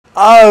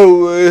I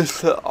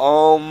wish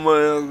all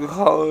my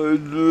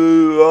college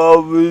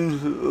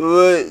Robins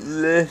like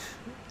this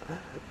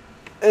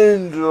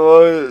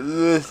enjoy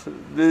this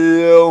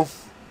video.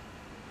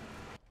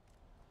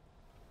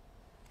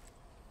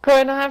 Cool,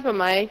 I don't have a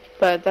mic,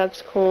 but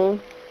that's cool.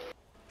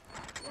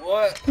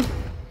 What?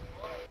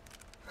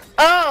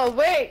 Oh,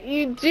 wait,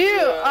 you do?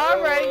 Yeah,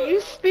 alright,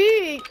 you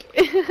speak.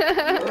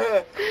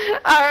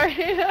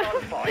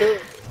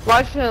 Alright.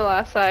 Watch from the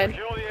left side.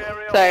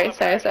 Sorry.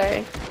 Just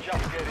get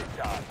it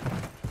done.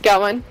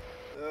 Got one.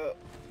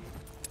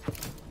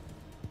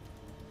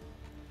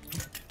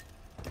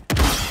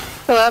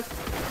 Pull up.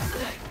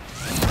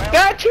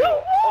 Got you!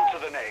 On to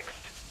the next.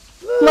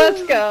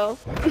 Let's go.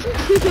 Push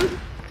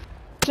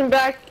him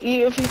back.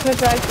 If you push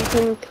back, you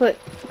can clean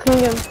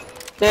him.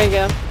 There you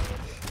go.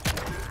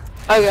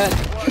 Oh god.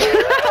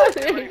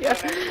 There you go.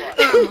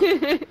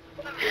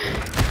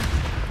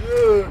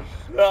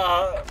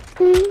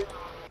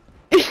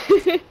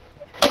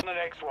 On the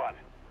next one.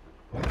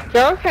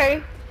 You're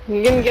okay.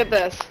 You're gonna get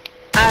this.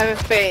 I have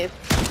faith.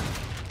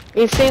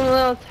 You seem a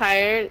little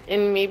tired,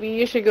 and maybe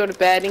you should go to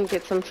bed and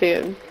get some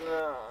food.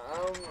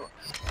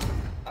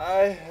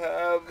 I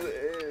have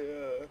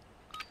a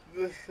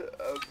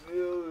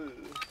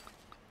disability.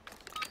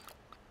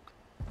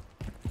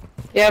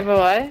 You have a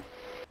what?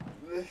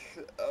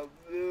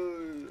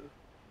 Disability.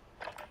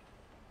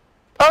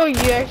 Oh,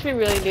 you actually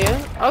really do?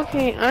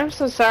 Okay, I'm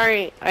so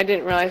sorry. I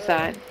didn't realize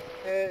that.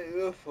 Hey,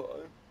 you're fine.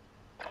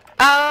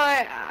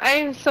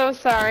 I'm so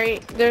sorry.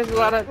 There's a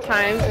lot of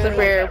times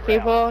where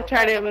people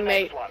try to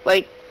make,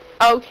 like,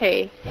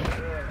 okay.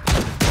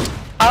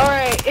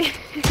 Alright.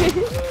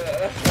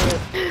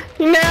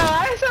 No,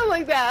 I sound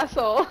like the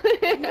asshole.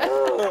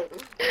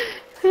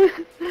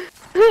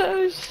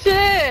 Oh,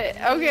 shit.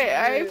 Okay,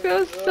 I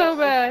feel so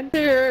bad.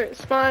 Here,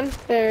 spawn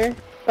there,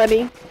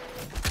 buddy.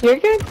 You're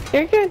good?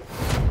 You're good.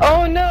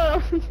 Oh,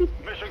 no.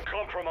 Mission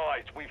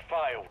compromised. We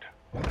failed.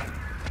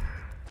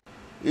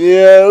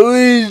 Yeah,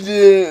 we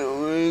didn't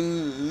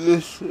win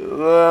this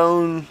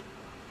round,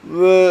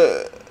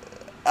 but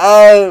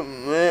I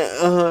met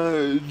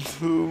her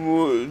 2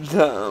 more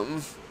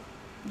times.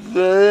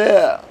 So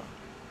yeah.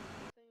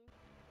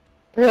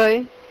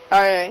 Really?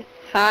 Alright.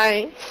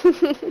 Hi.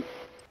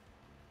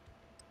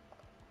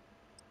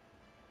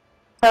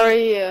 How are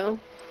you?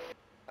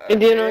 You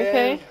doing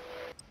okay?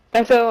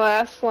 After the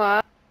last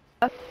slot?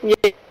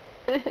 Yeah.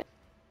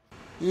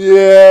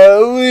 Yeah,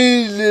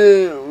 we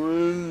didn't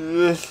win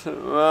this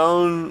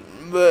round,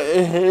 but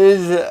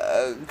here's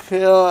a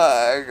kill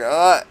I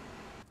got.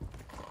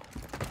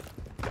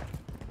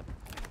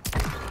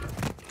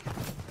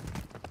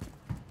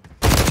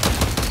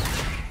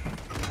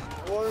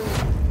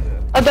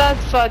 Oh,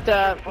 that's fucked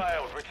up.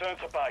 Failed. Return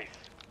to base.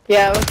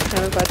 Yeah, it was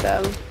kind of fucked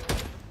up.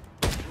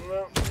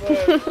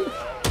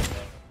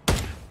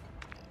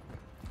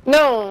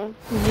 No,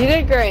 you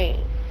did great.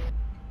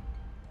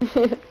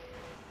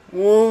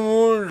 One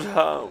more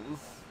time.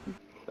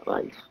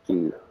 Nice,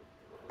 dude.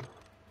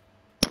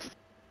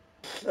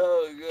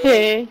 So good.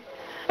 Hey.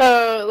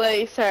 Oh,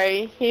 like,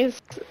 sorry.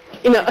 He's,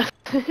 you know.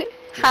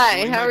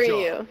 Hi, how are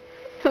you?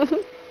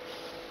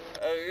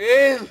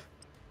 Again?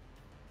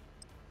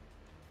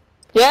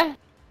 Yeah?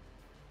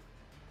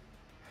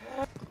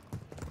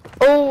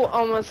 Oh,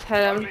 almost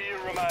had him. Only you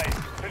remain.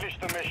 Finish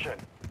the mission.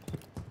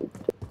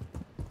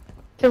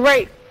 To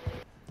right.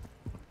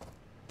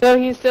 No,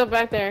 he's still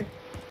back there.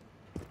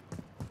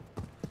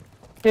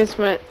 Just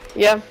went.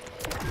 Yep.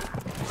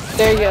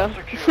 There you go.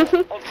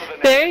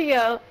 There you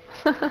go.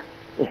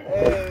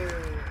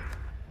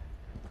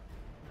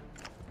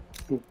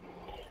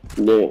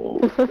 No.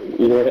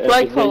 Yeah.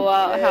 Like pull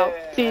out help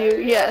to you.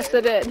 Yes,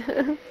 it did.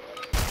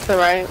 It's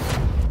alright.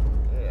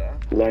 Yeah.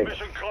 Nice.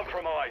 Mission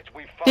compromised.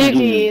 We failed.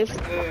 GG's.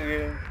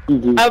 Again.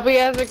 I hope you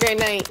guys have a great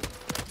night.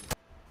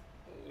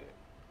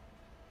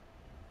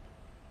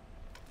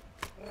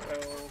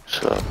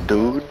 What's up,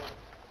 dude?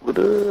 What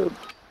up?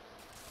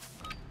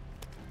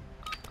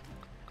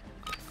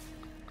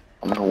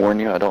 I'm gonna warn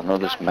you, I don't know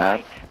this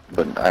map,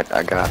 but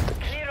I got this.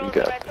 You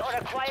got this. Or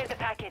acquire the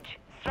package.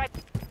 Strike.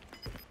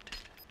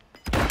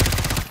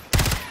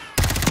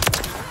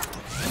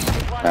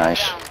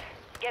 Nice.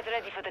 Get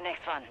ready for the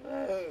next one.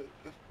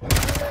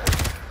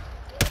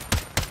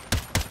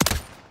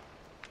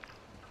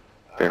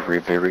 Very,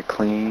 very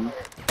clean.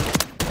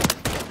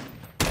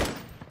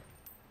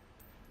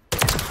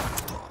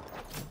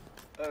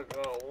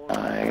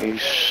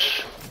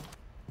 Nice.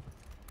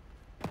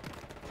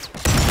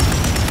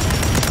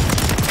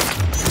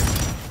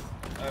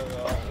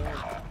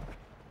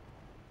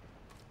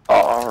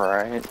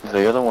 Alright,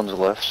 the other one's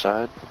left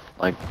side,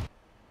 like...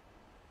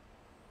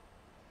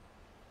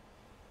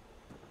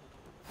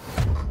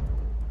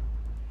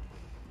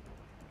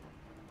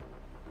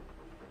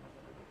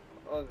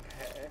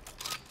 Okay.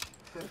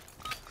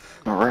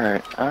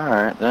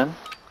 Alright then.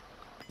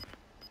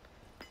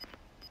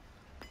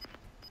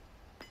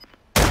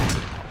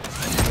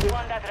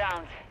 Won that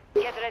round.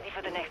 Get ready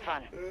for the next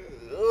one.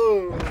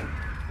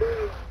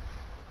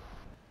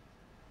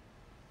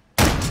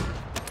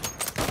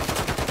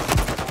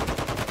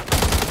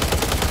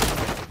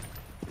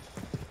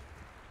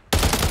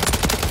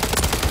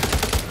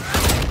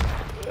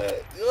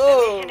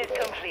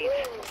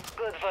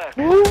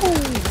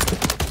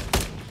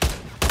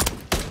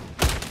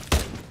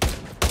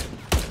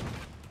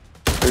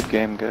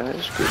 game,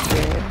 guys. Good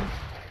game.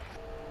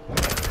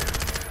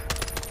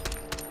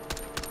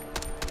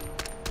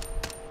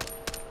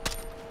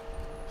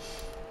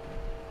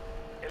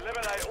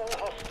 Eliminate all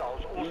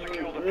hostiles or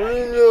secure the You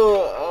package.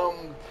 know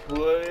I'm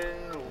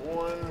playing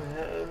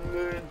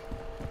one-handed.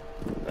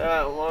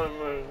 That one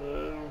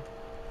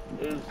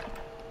is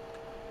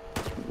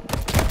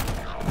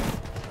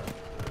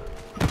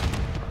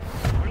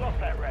We lost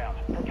that round.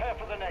 Prepare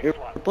for the next You're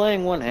one.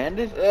 playing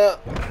one-handed? yeah.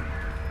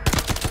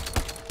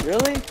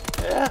 Really?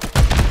 Yeah.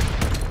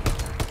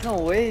 No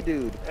way,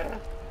 dude.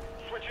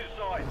 Switching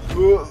sides.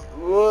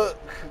 Look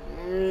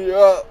me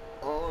up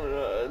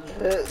on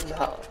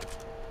TikTok.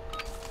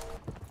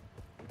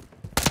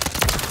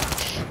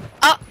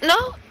 Oh,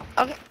 no?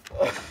 Okay.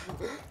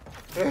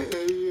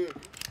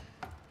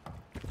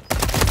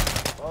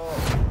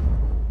 Oh,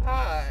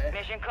 hi.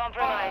 Mission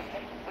compromised.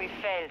 We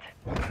failed.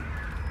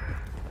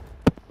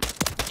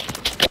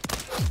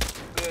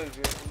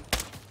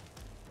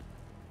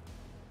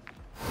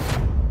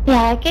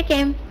 Yeah, good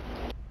game.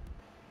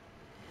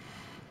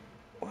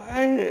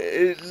 Why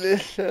is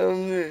this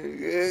something in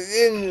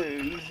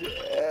this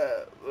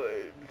app?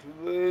 Like,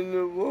 between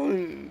the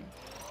morning,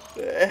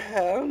 the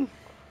house?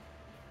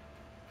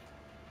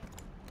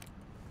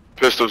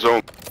 Pistols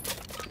on.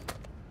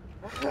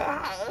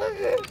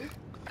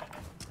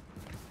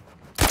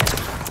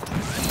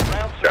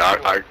 Yeah,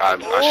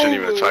 I shouldn't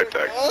even type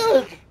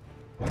that.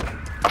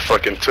 I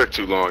fucking took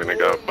too long and I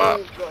got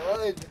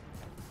bopped.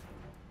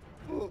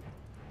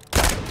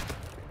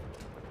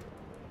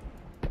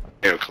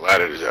 And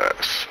collided his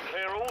ass.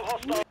 Clear all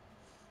hostiles.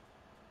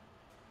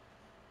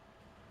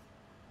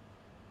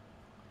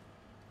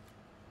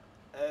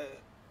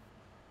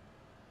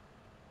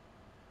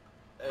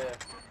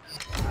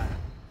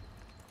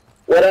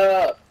 What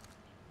up?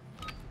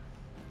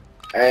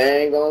 I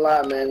ain't gonna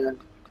lie, man.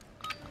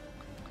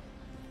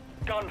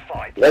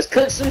 Gunfight. Let's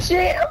cook some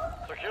shit.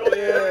 Secure the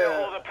area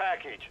or the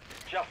package.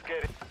 Just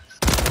get it.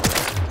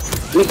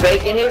 We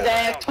baking his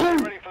ass Get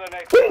too. ready for the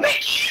next We one.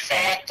 baking his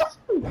ass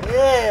too.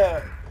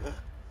 Yeah.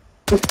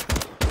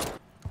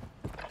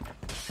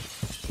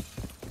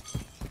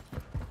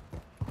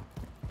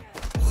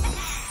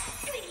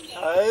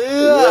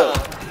 Yeah.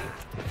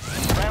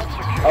 Round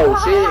secure. Oh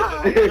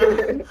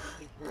shit.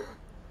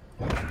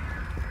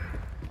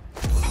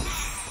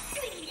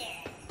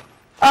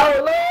 Oh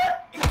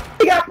Lord,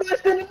 he got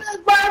pushed in the nuts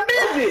by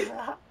a midget.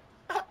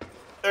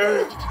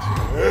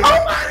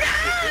 Oh my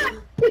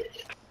God.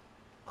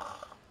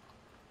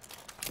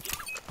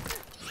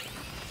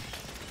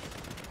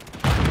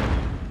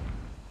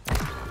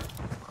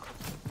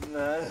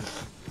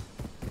 Nice.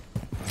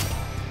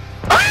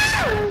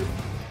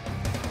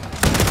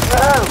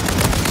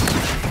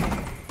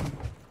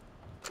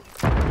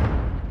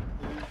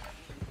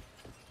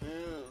 You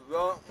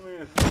got me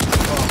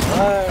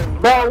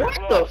behind. Bro, what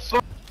the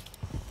fuck?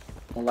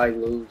 I don't like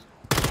lose.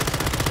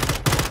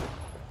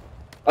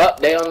 Up,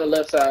 they on the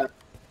left side.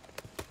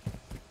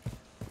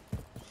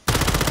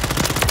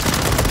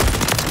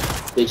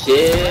 Good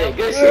shit.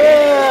 Good shit.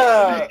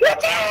 Yeah.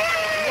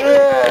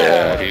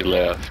 Yeah, he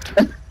left.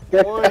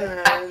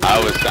 One-handed.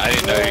 I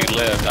didn't know he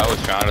left. I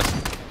was trying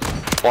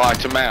to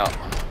watch him out.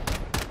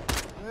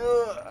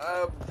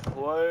 I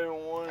play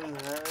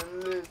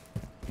one-handed.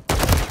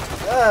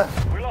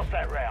 Ah. We lost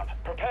that round.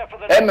 Prepare for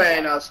the That next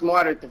man one.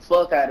 outsmarted the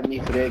fuck out of me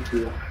for that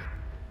kill.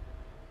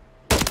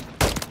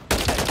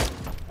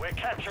 We're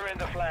capturing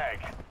the flag.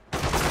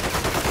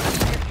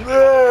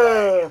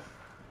 Yeah.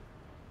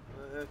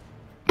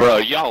 Bro,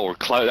 y'all were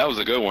close. That was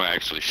a good one,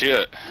 actually.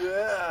 Shit.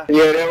 Yeah.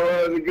 Yeah,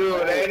 that was a good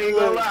one. I ain't even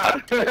gonna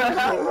lie.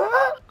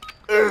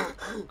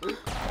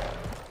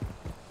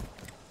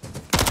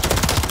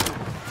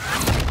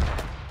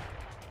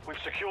 We've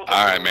secured the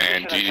Alright,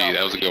 man. position GG.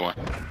 That was a good one.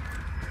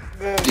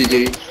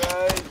 GG.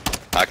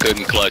 GG. I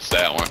couldn't clutch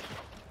that one.